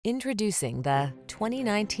Introducing the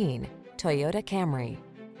 2019 Toyota Camry.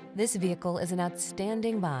 This vehicle is an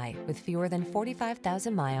outstanding buy with fewer than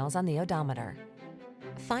 45,000 miles on the odometer.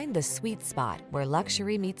 Find the sweet spot where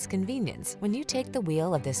luxury meets convenience when you take the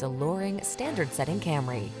wheel of this alluring, standard-setting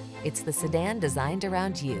Camry. It's the sedan designed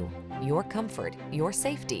around you, your comfort, your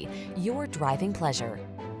safety, your driving pleasure.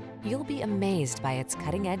 You'll be amazed by its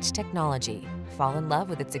cutting-edge technology, fall in love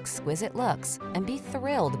with its exquisite looks, and be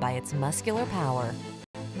thrilled by its muscular power.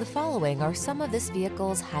 The following are some of this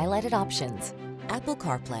vehicle's highlighted options: Apple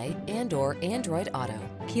Carplay and/or Android Auto,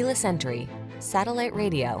 keyless entry, satellite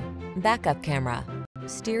radio, backup camera,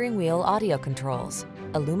 steering wheel audio controls,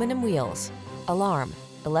 aluminum wheels, alarm,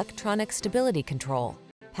 electronic stability control,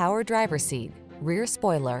 power driver's seat, rear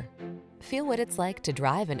spoiler. Feel what it's like to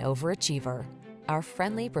drive an overachiever. Our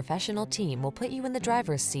friendly professional team will put you in the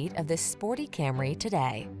driver's seat of this sporty Camry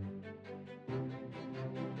today.